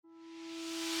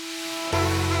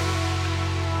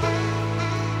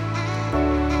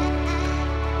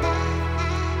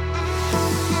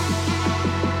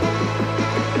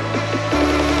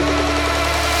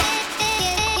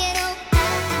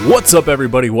What's up,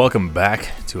 everybody? Welcome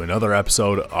back to another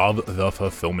episode of the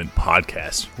Fulfillment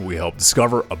Podcast, where we help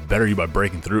discover a better you by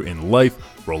breaking through in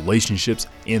life, relationships,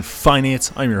 and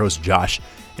finance. I'm your host, Josh,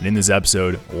 and in this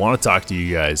episode, I want to talk to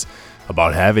you guys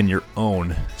about having your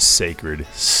own sacred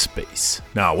space.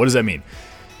 Now, what does that mean?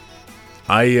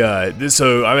 This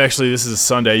is a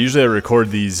Sunday. Usually I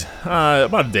record these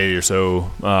about a day or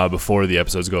so before the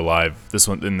episodes go live. This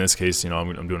one, in this case,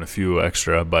 I'm doing a few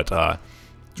extra, but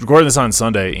recording this on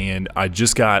Sunday, and I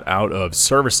just got out of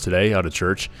service today, out of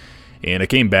church, and I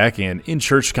came back, and in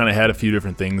church kind of had a few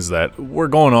different things that were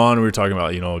going on. We were talking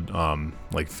about,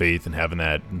 like faith and having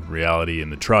that reality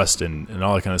and the trust and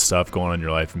all that kind of stuff going on in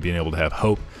your life and being able to have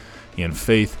hope and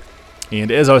faith.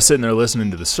 And as I was sitting there listening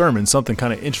to the sermon, something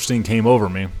kind of interesting came over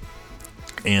me.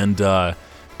 And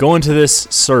going to this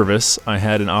service, I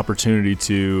had an opportunity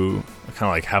to kind of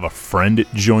like have a friend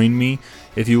join me,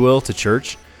 if you will, to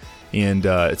church. And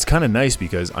it's kind of nice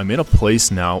because I'm in a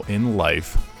place now in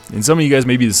life, and some of you guys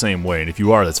may be the same way, and if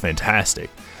you are, that's fantastic.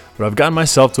 But I've gotten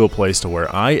myself to a place to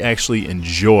where I actually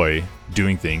enjoy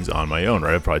doing things on my own,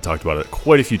 right? I've probably talked about it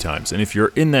quite a few times. And if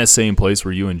you're in that same place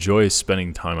where you enjoy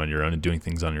spending time on your own and doing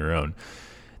things on your own,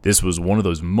 this was one of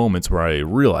those moments where I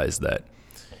realized that.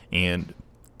 And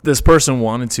this person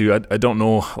wanted to, I don't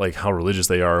know like how religious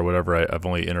they are or whatever. I've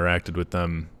only interacted with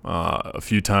them a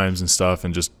few times and stuff,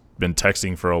 and just been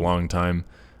texting for a long time.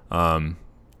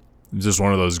 Just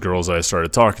one of those girls that I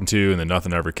started talking to, and then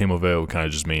nothing ever came of it. We kind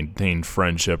of just maintained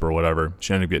friendship or whatever.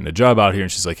 She ended up getting a job out here,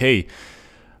 and she's like, hey,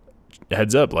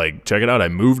 heads up, like, check it out. I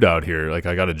moved out here. Like,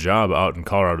 I got a job out in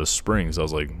Colorado Springs. I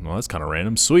was like, well, that's kind of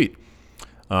random. Sweet.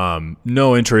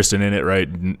 No interest in it,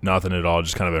 right? Nothing at all.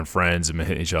 Just kind of been friends and been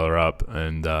hitting each other up.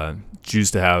 And she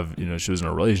used to have, she was in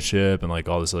a relationship and like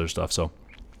all this other stuff. So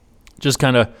just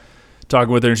kind of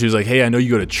talking with her, and she was like, hey, I know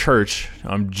you go to church.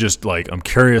 I'm just like, I'm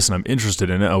curious and I'm interested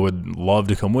in it. I would love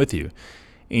to come with you.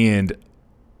 And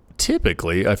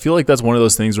typically, I feel like that's one of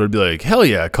those things where I'd be like, hell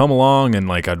yeah, come along, and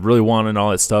like I'd really want it and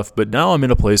all that stuff. But now I'm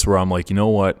in a place where I'm like, you know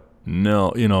what?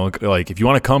 No, like if you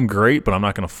want to come, great, but I'm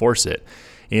not going to force it.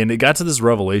 And it got to this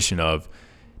revelation of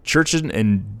church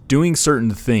and doing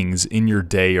certain things in your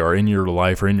day or in your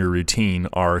life or in your routine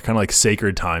are kind of like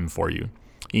sacred time for you.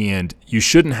 And you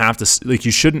shouldn't have to, like,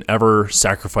 you shouldn't ever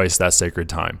sacrifice that sacred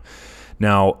time.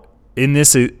 Now, in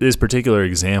this particular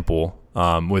example,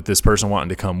 with this person wanting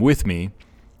to come with me,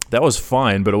 that was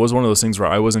fine, but it was one of those things where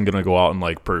I wasn't going to go out and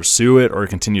like pursue it or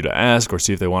continue to ask or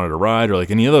see if they wanted to ride or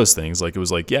like any of those things. Like, it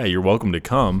was like, yeah, you're welcome to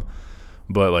come,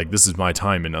 but like, this is my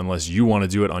time. And unless you want to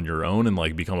do it on your own and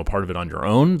like become a part of it on your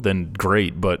own, then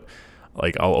great. But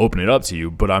like, I'll open it up to you,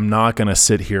 but I'm not going to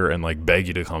sit here and like beg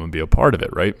you to come and be a part of it.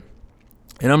 Right.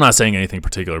 And I'm not saying anything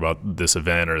particular about this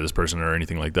event or this person or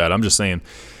anything like that. I'm just saying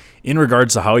in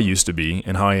regards to how I used to be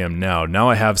and how I am now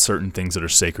I have certain things that are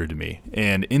sacred to me.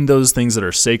 And in those things that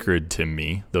are sacred to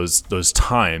me, those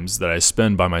times that I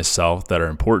spend by myself that are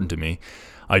important to me,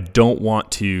 I don't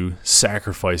want to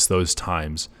sacrifice those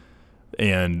times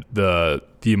and the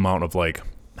amount of like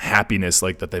happiness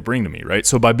like that they bring to me, right?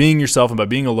 So by being yourself and by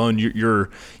being alone,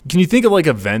 can you think of like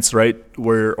events, right,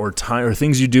 or time or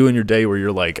things you do in your day where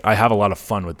you're like, I have a lot of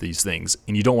fun with these things,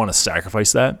 and you don't want to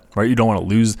sacrifice that, right? You don't want to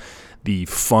lose the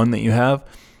fun that you have.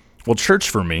 Well,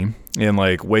 church for me, and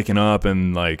like waking up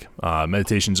and like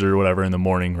meditations or whatever in the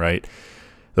morning, right?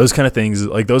 Those kind of things,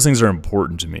 like those things are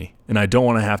important to me, and I don't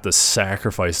want to have to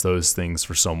sacrifice those things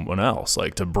for someone else,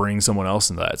 like to bring someone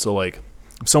else into that. So like,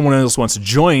 if someone else wants to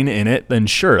join in it, then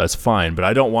sure, that's fine. But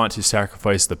I don't want to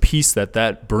sacrifice the peace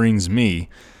that brings me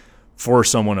for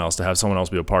someone else, to have someone else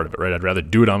be a part of it, right? I'd rather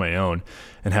do it on my own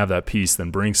and have that peace than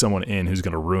bring someone in who's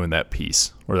going to ruin that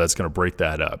peace or that's going to break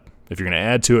that up. If you're going to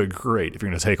add to it, great. If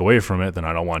you're going to take away from it, then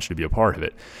I don't want you to be a part of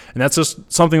it. And that's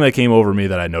just something that came over me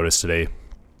that I noticed today.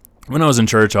 When I was in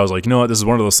church, I was like, you know what? This is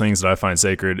one of those things that I find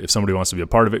sacred. If somebody wants to be a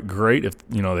part of it, great. If,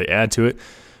 they add to it.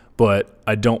 But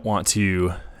I don't want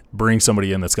to bring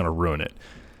somebody in that's going to ruin it.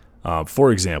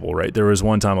 For example, right, there was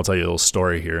one time, I'll tell you a little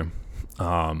story here.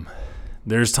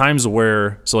 There's times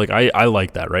where, so like I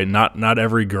like that, right? Not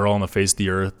every girl on the face of the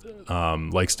earth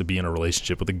likes to be in a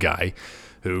relationship with a guy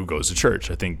who goes to church.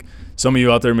 I think some of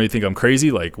you out there may think I'm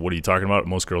crazy. Like, what are you talking about?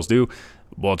 Most girls do.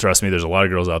 Well, trust me, there's a lot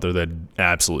of girls out there that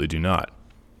absolutely do not.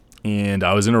 And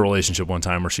I was in a relationship one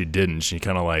time where she didn't. She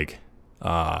kind of like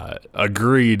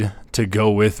agreed to go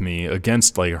with me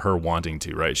against like her wanting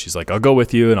to, right? She's like, I'll go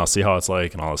with you and I'll see how it's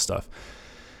like and all this stuff.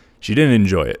 She didn't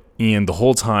enjoy it. And the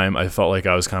whole time I felt like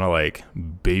I was kind of like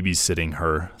babysitting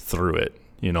her through it,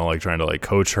 like trying to like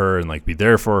coach her and like be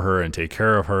there for her and take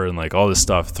care of her and like all this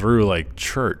stuff through like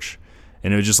church.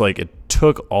 And it was just like, it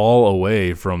took all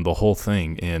away from the whole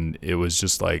thing. And it was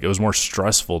just like, it was more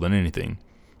stressful than anything.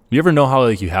 You ever know how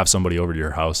like you have somebody over to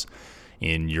your house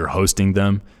and you're hosting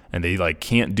them and they like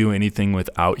can't do anything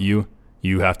without you?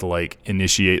 You have to like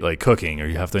initiate like cooking, or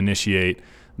you have to initiate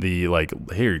the like,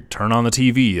 here, turn on the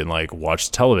TV and like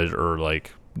watch television, or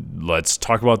like, let's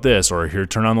talk about this, or here,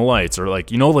 turn on the lights, or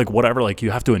like, like whatever, like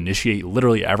you have to initiate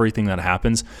literally everything that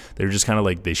happens. They're just kind of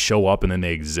like, they show up and then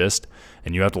they exist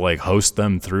and you have to like host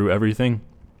them through everything.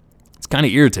 It's kind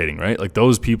of irritating, right? Like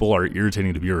those people are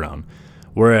irritating to be around.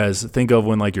 Whereas think of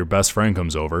when like your best friend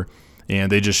comes over and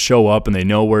they just show up and they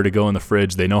know where to go in the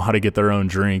fridge. They know how to get their own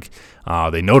drink.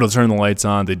 They know to turn the lights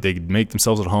on. They make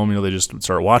themselves at home. They just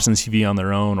start watching the TV on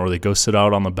their own, or they go sit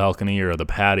out on the balcony or the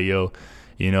patio,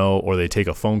 or they take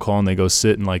a phone call and they go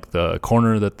sit in like the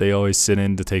corner that they always sit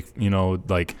in to take,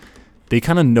 like they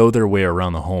kind of know their way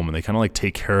around the home and they kind of like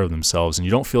take care of themselves, and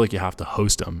you don't feel like you have to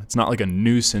host them. It's not like a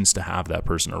nuisance to have that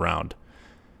person around.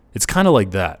 It's kind of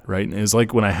like that, right? It was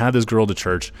like when I had this girl to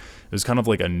church, it was kind of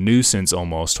like a nuisance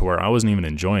almost, to where I wasn't even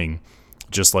enjoying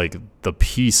just like the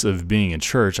peace of being in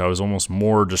church. I was almost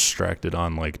more distracted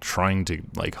on like trying to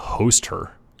like host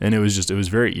her. And it was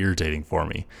very irritating for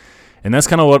me. And that's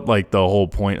kind of what like the whole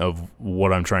point of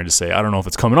what I'm trying to say. I don't know if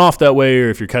it's coming off that way or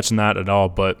if you're catching that at all,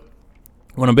 but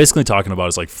what I'm basically talking about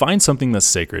is like, find something that's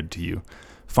sacred to you.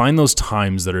 Find those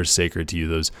times that are sacred to you,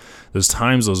 those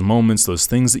times, those moments, those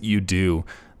things that you do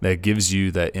that gives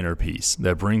you that inner peace,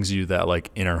 that brings you that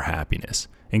like inner happiness.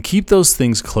 And keep those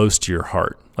things close to your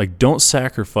heart. Like, don't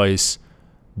sacrifice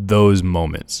those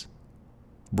moments.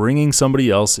 Bringing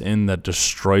somebody else in that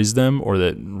destroys them or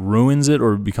that ruins it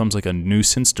or becomes like a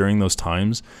nuisance during those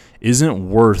times isn't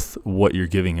worth what you're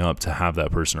giving up to have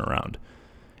that person around.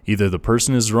 Either the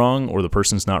person is wrong or the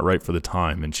person's not right for the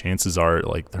time, and chances are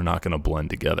like they're not going to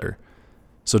blend together.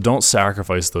 So don't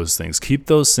sacrifice those things. Keep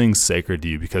those things sacred to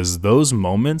you, because those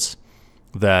moments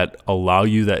that allow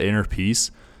you that inner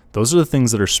peace, those are the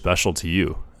things that are special to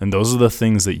you. And those are the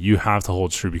things that you have to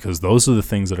hold true, because those are the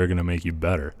things that are going to make you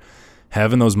better.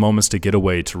 Having those moments to get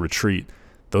away, to retreat,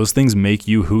 those things make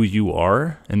you who you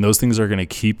are, and those things are going to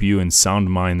keep you in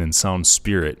sound mind and sound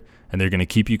spirit, and they're going to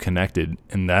keep you connected,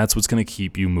 and that's what's going to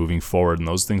keep you moving forward. And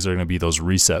those things are going to be those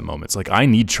reset moments. Like, I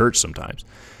need church sometimes.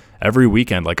 Every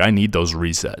weekend, like, I need those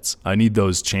resets. I need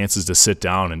those chances to sit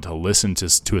down and to listen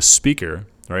to a speaker,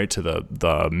 right, to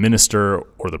the minister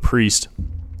or the priest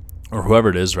or whoever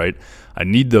it is, right? I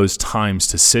need those times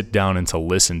to sit down and to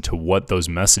listen to what those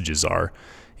messages are.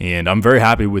 And I'm very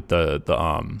happy with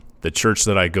the church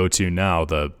that I go to now.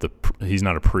 He's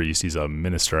not a priest, he's a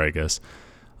minister, I guess,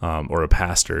 or a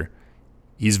pastor.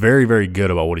 He's very, very good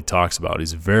about what he talks about.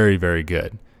 He's very, very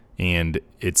good. And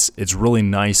it's really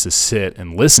nice to sit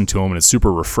and listen to him, and it's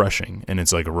super refreshing, and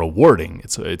it's like rewarding.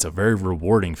 It's a very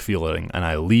rewarding feeling, and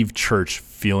I leave church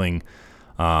feeling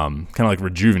kind of like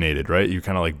rejuvenated, right? You're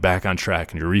kind of like back on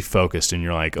track, and you're refocused, and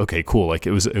you're like, okay, cool. Like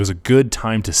it was a good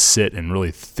time to sit and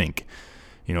really think.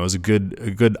 It was a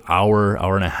good hour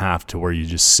and a half to where you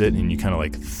just sit and you kind of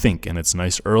like think, and it's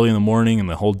nice early in the morning, and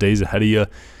the whole day's ahead of you,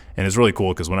 and it's really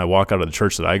cool because when I walk out of the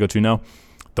church that I go to now,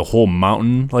 the whole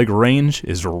mountain like range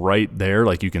is right there.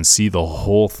 Like you can see the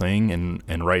whole thing,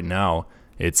 and right now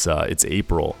it's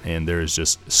April and there's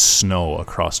just snow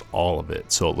across all of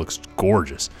it, so it looks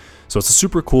gorgeous. So it's a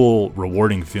super cool,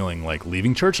 rewarding feeling, like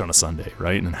leaving church on a Sunday,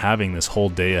 right, and having this whole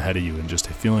day ahead of you, and just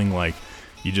feeling like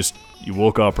you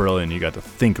woke up early and you got to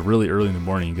think really early in the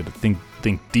morning. You got to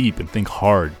think deep and think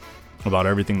hard about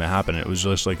everything that happened. It was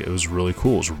just like, it was really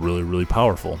cool. It was really, really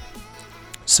powerful.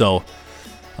 So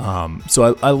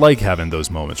I like having those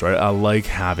moments, right? I like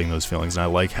having those feelings, and I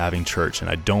like having church, and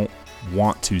I don't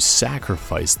want to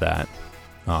sacrifice that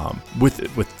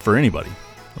for anybody,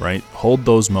 right? Hold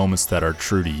those moments that are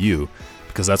true to you,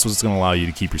 because that's what's going to allow you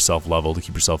to keep yourself level, to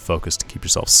keep yourself focused, to keep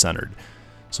yourself centered.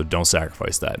 So don't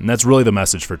sacrifice that. And that's really the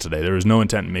message for today. There was no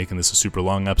intent in making this a super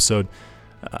long episode.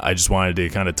 I just wanted to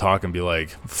kind of talk and be like,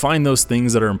 find those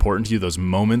things that are important to you, those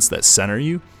moments that center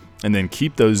you, and then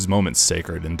keep those moments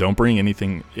sacred, and don't bring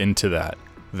anything into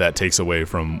that takes away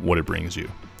from what it brings you.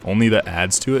 Only that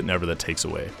adds to it, never that takes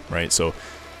away, right? So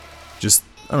just,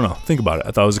 I don't know, think about it.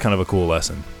 I thought it was kind of a cool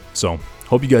lesson. So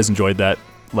hope you guys enjoyed that.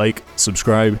 Like,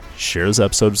 subscribe, share this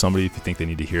episode with somebody if you think they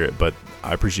need to hear it. But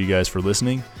I appreciate you guys for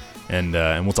listening, and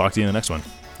we'll talk to you in the next one.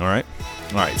 All right,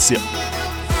 see ya.